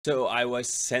So I was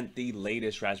sent the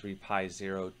latest Raspberry Pi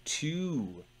Zero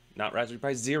 2, not Raspberry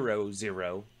Pi Zero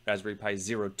Zero, Raspberry Pi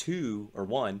Zero 2 or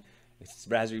 1. It's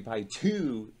Raspberry Pi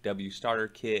 2 W starter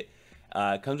kit.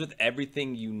 Comes with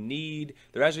everything you need.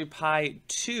 The Raspberry Pi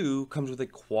 2 comes with a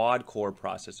quad-core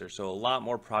processor, so a lot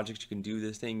more projects you can do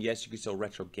this thing. Yes, you can still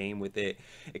retro game with it.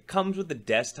 It comes with the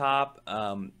desktop.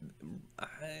 I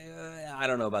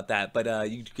don't know about that, but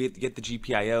you get the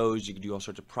GPIOs. You can do all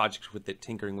sorts of projects with it,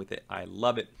 tinkering with it. I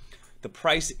love it. The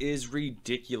price is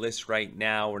ridiculous right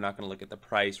now. We're not going to look at the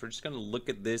price. We're just going to look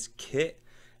at this kit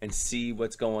and see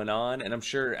what's going on. And I'm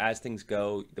sure as things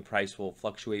go, the price will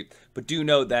fluctuate. But do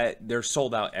know that they're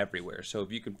sold out everywhere. So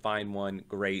if you can find one,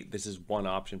 great. This is one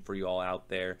option for you all out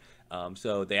there.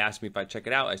 So they asked me if I'd check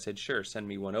it out. I said, sure, send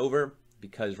me one over,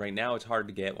 because right now it's hard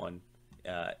to get one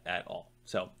at all.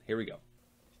 So here we go.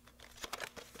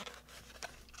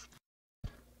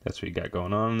 That's what you got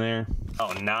going on there.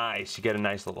 Oh, nice. You get a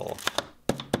nice little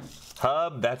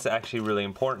hub. That's actually really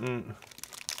important.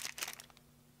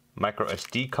 Micro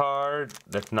SD card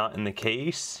that's not in the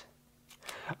case.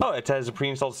 Oh, it has a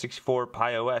pre-installed 64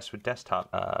 Pi OS with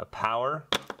desktop. Power.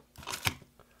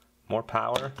 More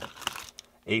power.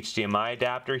 HDMI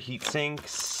adapter, heat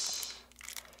sinks.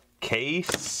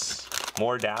 Case.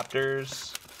 More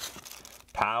adapters.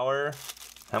 Power.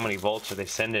 How many volts are they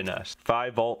sending us?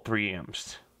 5 volt, 3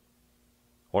 amps.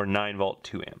 Or 9 volt,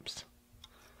 2 amps.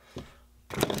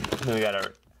 Then we got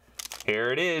our,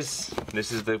 here it is.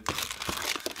 This is the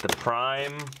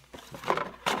prime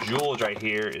jewels right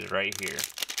here is right here.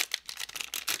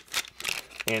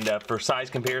 And for size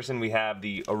comparison, we have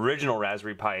the original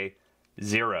Raspberry Pi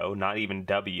Zero, not even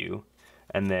W,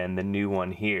 and then the new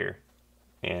one here.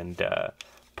 And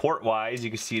port-wise, you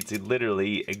can see it's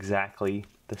literally exactly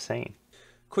the same.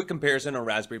 Quick comparison on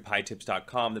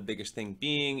RaspberryPiTips.com. The biggest thing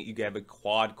being you have a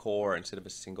quad core instead of a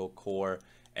single core.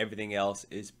 Everything else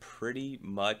is pretty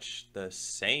much the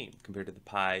same compared to the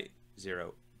Pi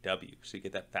Zero W, so you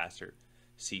get that faster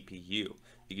CPU.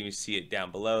 You can see it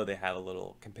down below. They have a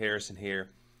little comparison here.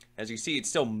 As you see, it's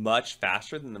still much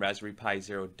faster than the Raspberry Pi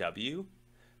Zero W,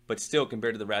 but still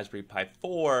compared to the Raspberry Pi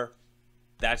 4,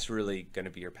 that's really going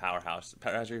to be your powerhouse.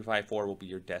 The Raspberry Pi 4 will be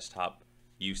your desktop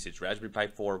usage. Raspberry Pi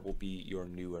 4 will be your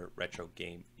newer retro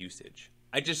game usage.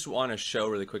 I just want to show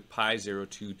really quick Pi Zero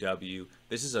 2 W.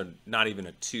 This is not even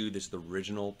a 2. This is the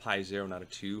original Pi Zero, not a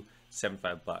 2.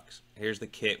 $75. Here's the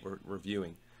kit we're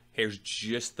reviewing. Here's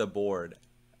just the board,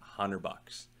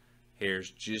 $100. Here's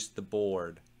just the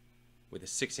board with a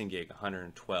 16 gig,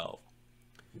 112.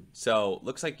 So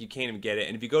looks like you can't even get it.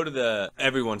 And if you go to the,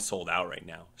 everyone's sold out right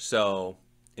now. So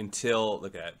until,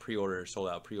 look at that, pre-order, sold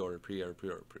out, pre-order.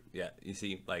 Yeah, you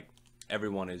see, like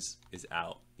everyone is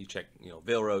out. You check,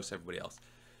 Vilros, everybody else.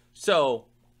 So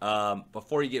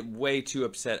before you get way too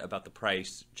upset about the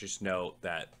price, just know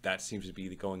that that seems to be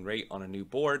the going rate on a new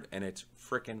board, and it's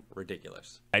freaking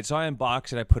ridiculous. All right, so I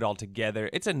unboxed it, I put it all together.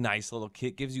 It's a nice little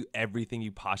kit, gives you everything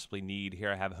you possibly need.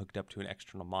 Here I have it hooked up to an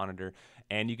external monitor,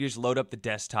 and you can just load up the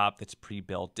desktop that's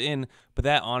pre-built in, but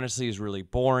that honestly is really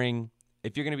boring.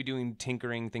 If you're going to be doing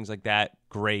tinkering, things like that,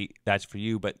 great, that's for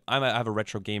you. But I have a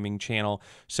retro gaming channel,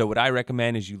 so what I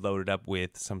recommend is you load it up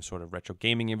with some sort of retro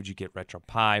gaming image. You get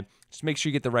RetroPie. Just make sure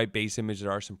you get the right base image.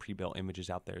 There are some pre-built images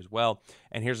out there as well.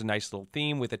 And here's a nice little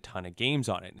theme with a ton of games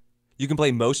on it. You can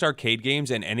play most arcade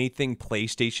games, and anything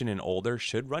PlayStation and older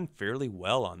should run fairly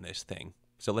well on this thing.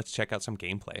 So let's check out some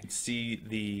gameplay. See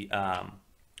the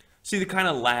kind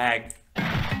of lag.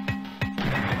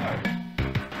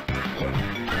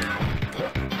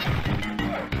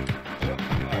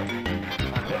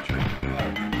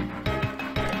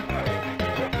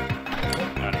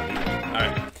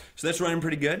 So that's running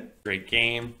pretty good. Great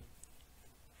game.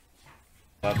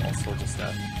 Love all sorts of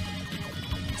stuff.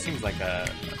 Seems like a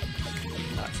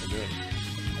not so good.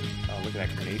 Oh, look at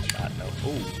that grenade shot though.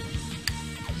 Oh.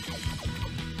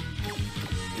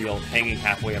 The old hanging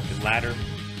halfway up the ladder.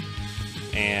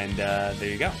 And there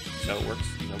you go. So it works,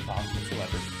 no problem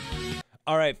whatsoever.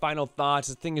 All right, final thoughts.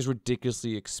 The thing is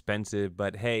ridiculously expensive,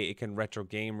 but hey, it can retro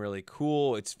game really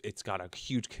cool. It's got a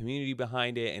huge community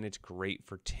behind it, and it's great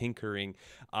for tinkering.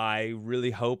 I really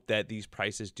hope that these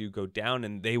prices do go down,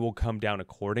 and they will come down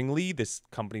accordingly. This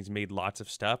company's made lots of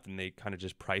stuff, and they kind of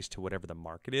just price to whatever the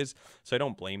market is. So I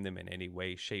don't blame them in any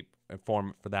way, shape, or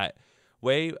form for that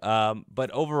way.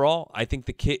 But overall, I think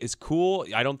the kit is cool.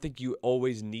 I don't think you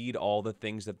always need all the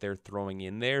things that they're throwing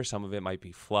in there. Some of it might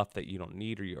be fluff that you don't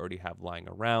need or you already have lying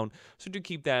around. So do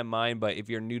keep that in mind. But if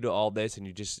you're new to all this and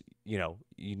you just, you don't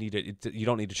need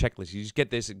a checklist. You just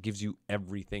get this. It gives you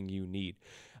everything you need.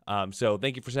 So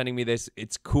thank you for sending me this.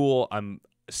 It's cool. I'm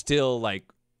still like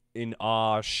in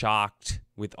awe, shocked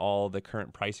with all the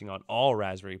current pricing on all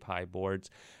Raspberry Pi boards.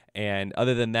 And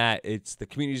other than that, the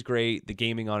community's great. The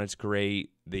gaming on it's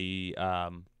great. It's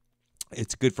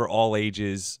good for all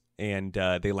ages, and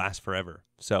they last forever.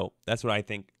 So that's what I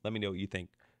think. Let me know what you think.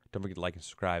 Don't forget to like and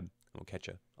subscribe, and we'll catch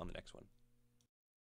you on the next one.